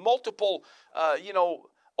 that was multiple,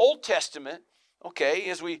 Old Testament, okay,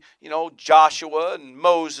 as we, Joshua and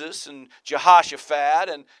Moses and Jehoshaphat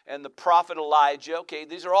and the prophet Elijah, okay,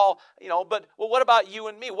 these are all, but what about you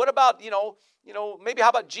and me? What about, maybe how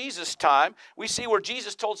about Jesus' time? We see where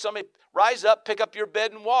Jesus told somebody, rise up, pick up your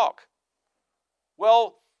bed and walk.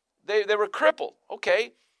 Well, they were crippled,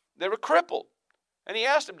 okay, they were crippled. And he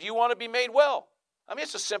asked them, do you want to be made well? I mean,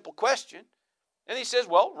 it's a simple question. And he says,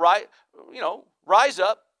 well, rise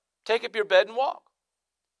up, take up your bed and walk.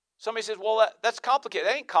 Somebody says, well, that's complicated.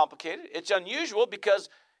 That ain't complicated. It's unusual because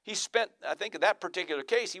he spent, I think in that particular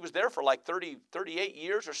case, he was there for like 38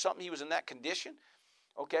 years or something. He was in that condition.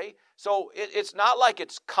 Okay? So it's not like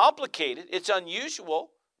it's complicated. It's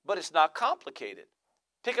unusual, but it's not complicated.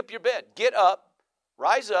 Pick up your bed. Get up,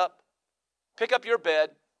 rise up, pick up your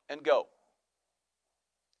bed, and go.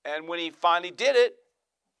 And when he finally did it,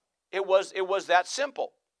 it was that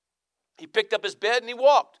simple. He picked up his bed and he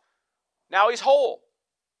walked. Now he's whole.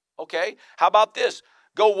 Okay, how about this?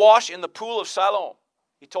 Go wash in the pool of Siloam.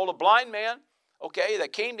 He told a blind man, okay,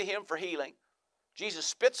 that came to him for healing. Jesus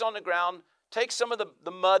spits on the ground, takes some of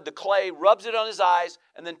the mud, the clay, rubs it on his eyes,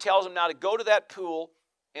 and then tells him now to go to that pool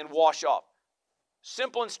and wash off.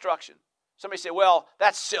 Simple instruction. Somebody say, well,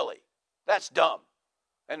 that's silly. That's dumb.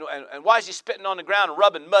 And why is he spitting on the ground and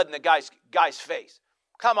rubbing mud in the guy's face?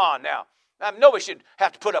 Come on now. Nobody should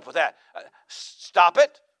have to put up with that. Stop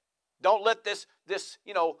it. Don't let this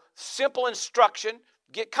simple instruction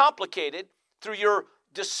get complicated through your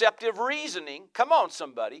deceptive reasoning. Come on,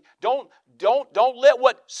 somebody. Don't let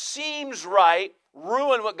what seems right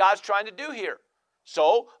ruin what God's trying to do here.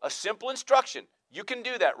 So, a simple instruction. You can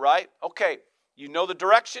do that, right? Okay. You know the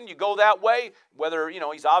direction, you go that way, whether,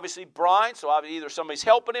 he's obviously blind, so obviously either somebody's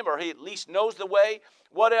helping him or he at least knows the way,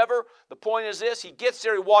 whatever. The point is this, he gets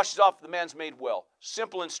there, he washes off, the man's made well.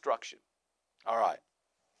 Simple instruction. All right.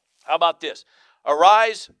 How about this?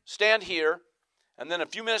 Arise, stand here, and then a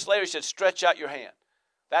few minutes later he said, stretch out your hand.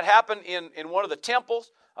 That happened in one of the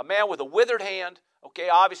temples, a man with a withered hand. Okay,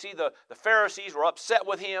 obviously the Pharisees were upset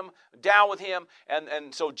with him, down with him,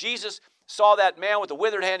 and so Jesus saw that man with the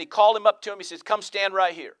withered hand. He called him up to him. He says, come stand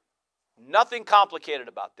right here. Nothing complicated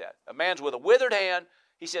about that. A man's with a withered hand.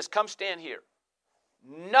 He says, come stand here.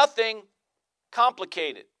 Nothing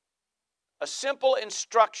complicated. A simple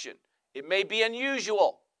instruction. It may be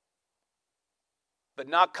unusual, but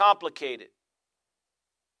not complicated.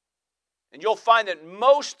 And you'll find that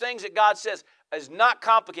most things that God says is not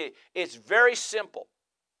complicated. It's very simple.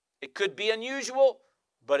 It could be unusual,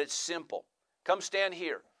 but it's simple. Come stand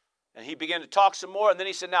here. And he began to talk some more, and then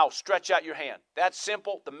he said, now stretch out your hand. That's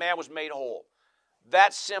simple. The man was made whole.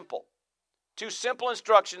 That's simple. 2 simple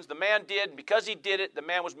instructions the man did, and because he did it, the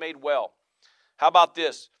man was made well. How about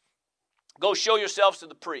this? Go show yourselves to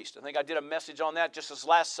the priest. I think I did a message on that just this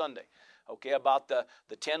last Sunday, okay, about the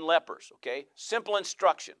 10 lepers, okay? Simple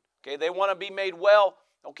instruction, okay? They want to be made well.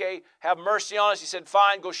 Okay, have mercy on us. He said,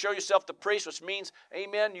 fine, go show yourself to the priest, which means,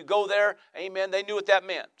 amen, you go there, amen. They knew what that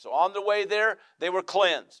meant. So on the way there, they were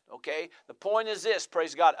cleansed, okay? The point is this,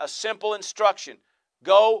 praise God, a simple instruction.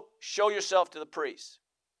 Go show yourself to the priest.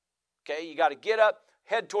 Okay, you got to get up,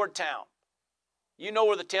 head toward town. You know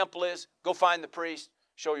where the temple is. Go find the priest,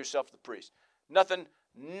 show yourself to the priest. Nothing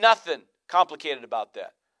complicated about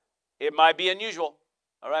that. It might be unusual,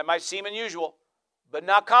 all right, it might seem unusual, but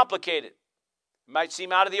not complicated. It might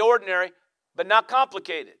seem out of the ordinary, but not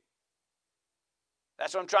complicated.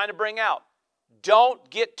 That's what I'm trying to bring out. Don't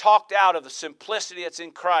get talked out of the simplicity that's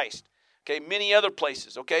in Christ. Okay, many other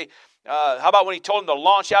places, okay? How about when he told them to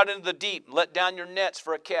launch out into the deep and let down your nets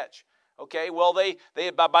for a catch? Okay, well, they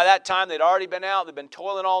by that time, they'd already been out. They'd been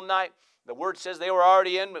toiling all night. The word says they were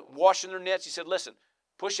already in, washing their nets. He said, listen,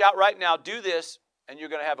 push out right now, do this, and you're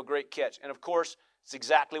going to have a great catch. And, of course, it's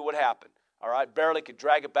exactly what happened. All right, barely could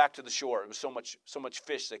drag it back to the shore. It was so much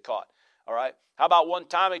fish they caught. All right, how about one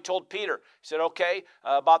time they told Peter, he said, okay,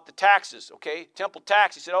 about the taxes, okay, temple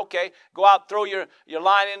tax. He said, okay, go out, throw your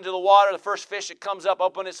line into the water. The first fish that comes up,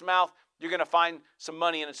 open its mouth, you're going to find some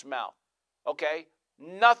money in its mouth. Okay,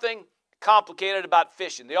 nothing complicated about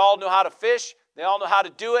fishing. They all know how to fish. They all know how to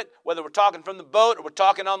do it, whether we're talking from the boat or we're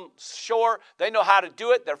talking on shore. They know how to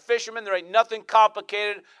do it. They're fishermen. There ain't nothing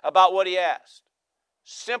complicated about what he asked.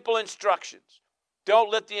 Simple instructions.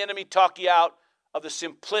 Don't let the enemy talk you out of the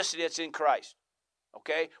simplicity that's in Christ.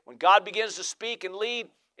 Okay? When God begins to speak and lead,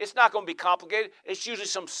 it's not going to be complicated. It's usually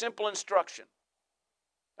some simple instruction.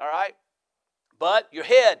 All right? But your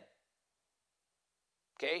head.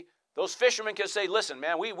 Okay? Those fishermen can say, listen,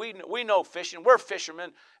 man, we know fishing. We're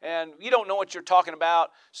fishermen, and you don't know what you're talking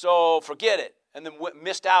about, so forget it. And then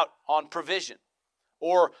missed out on provision.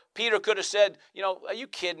 Or Peter could have said, are you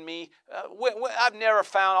kidding me? I've never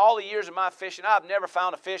found, all the years of my fishing, I've never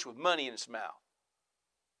found a fish with money in its mouth.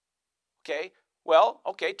 Okay, well,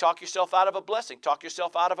 okay, talk yourself out of a blessing. Talk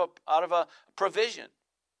yourself out of a provision.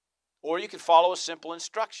 Or you can follow a simple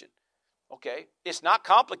instruction. Okay, it's not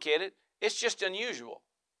complicated. It's just unusual.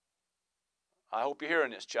 I hope you're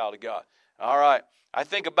hearing this, child of God. All right, I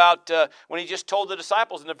think about when he just told the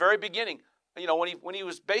disciples in the very beginning, when he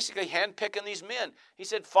was basically handpicking these men, he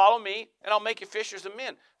said, follow me and I'll make you fishers of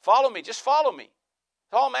men. Follow me, just follow me.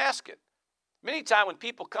 That's all I'm asking. Many times when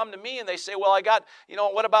people come to me and they say, well, I got,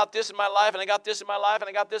 what about this in my life? And I got this in my life and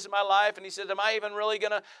I got this in my life. And he said, am I even really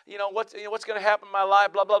going to, what's going to happen in my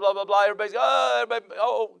life? Blah, blah, blah, blah, blah. Everybody's,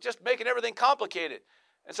 just making everything complicated.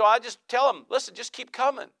 And so I just tell them, listen, just keep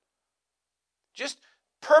coming. Just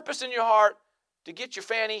purpose in your heart to get your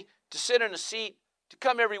fanny, to sit in a seat, to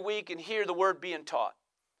come every week and hear the word being taught,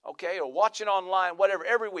 okay, or watch it online, whatever,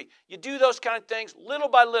 every week. You do those kind of things little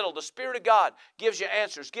by little. The Spirit of God gives you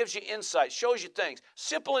answers, gives you insight, shows you things.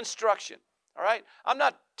 Simple instruction, all right? I'm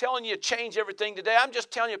not telling you to change everything today. I'm just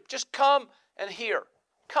telling you, just come and hear.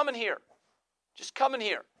 Come and hear. Just come in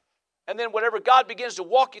here. And then whatever God begins to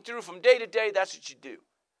walk you through from day to day, that's what you do.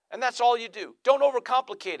 And that's all you do. Don't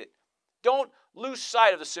overcomplicate it. Don't lose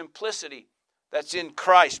sight of the simplicity that's in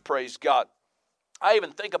Christ, praise God. I even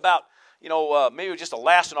think about, maybe just a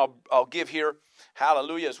last one I'll give here,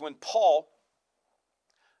 hallelujah, is when Paul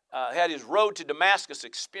had his road to Damascus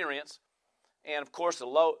experience. And, of course, the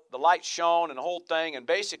light shone and the whole thing. And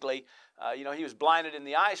basically, he was blinded in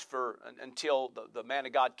the eyes until the man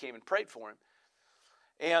of God came and prayed for him.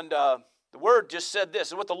 And the word just said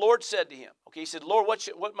this, and what the Lord said to him. Okay, he said, Lord,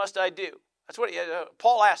 what must I do? That's what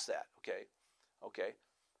Paul asked that. Okay.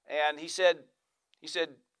 And he said,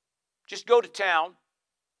 just go to town,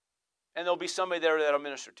 and there'll be somebody there that'll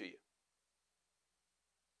minister to you.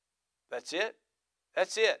 That's it.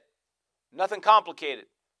 That's it. Nothing complicated.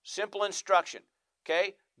 Simple instruction.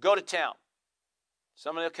 Okay? Go to town.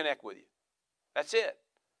 Somebody will connect with you. That's it.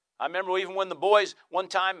 I remember even when the boys, one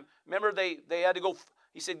time, remember they had to go,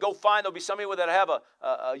 he said, go find, there'll be somebody that'll have a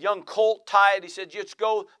young colt tied. He said, just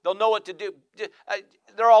go, they'll know what to do.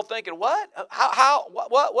 They're all thinking, what? How?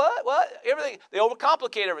 What? Everything. They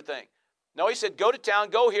overcomplicate everything. No, he said, go to town,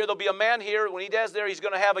 go here. There'll be a man here. When he does there, he's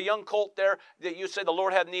going to have a young colt there that you say the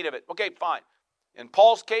Lord had need of it. Okay, fine. In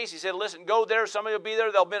Paul's case, he said, listen, go there. Somebody will be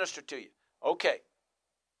there. They'll minister to you. Okay.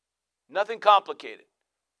 Nothing complicated.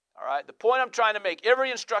 All right. The point I'm trying to make,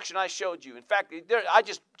 every instruction I showed you, in fact, I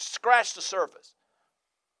just scratched the surface.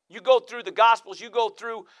 You go through the Gospels, you go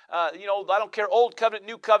through, I don't care, Old Covenant,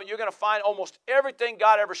 New Covenant, you're going to find almost everything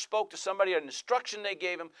God ever spoke to somebody, an instruction they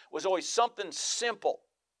gave him was always something simple.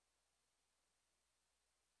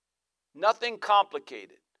 Nothing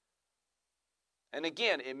complicated. And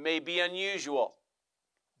again, it may be unusual,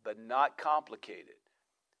 but not complicated.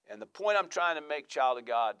 And the point I'm trying to make, child of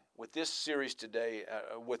God, with this series today,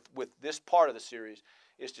 with this part of the series,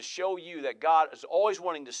 is to show you that God is always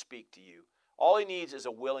wanting to speak to you. All he needs is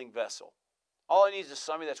a willing vessel. All he needs is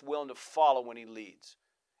somebody that's willing to follow when he leads.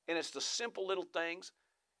 And it's the simple little things.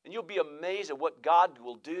 And you'll be amazed at what God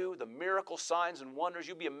will do, the miracle signs and wonders.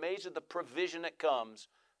 You'll be amazed at the provision that comes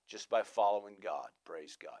just by following God.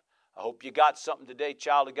 Praise God. I hope you got something today,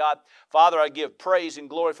 child of God. Father, I give praise and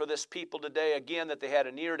glory for this people today, again, that they had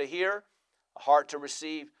an ear to hear, a heart to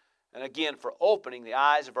receive, and again, for opening the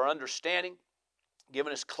eyes of our understanding,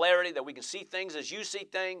 giving us clarity that we can see things as you see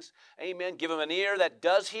things. Amen. Give them an ear that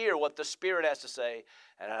does hear what the Spirit has to say,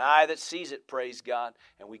 and an eye that sees it, praise God.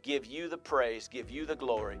 And we give you the praise, give you the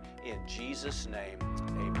glory, in Jesus' name.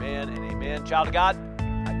 Amen and amen. Child of God,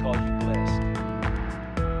 I call you blessed.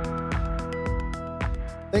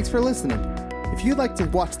 Thanks for listening. If you'd like to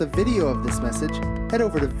watch the video of this message, head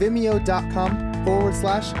over to vimeo.com/WO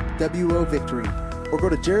Victory or go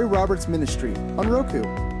to Jerry Roberts Ministry on Roku.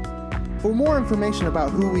 For more information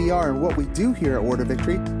about who we are and what we do here at Word of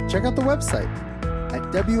Victory, check out the website at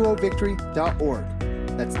wovictory.org.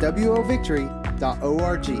 That's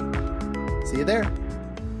wovictory.org. See you there.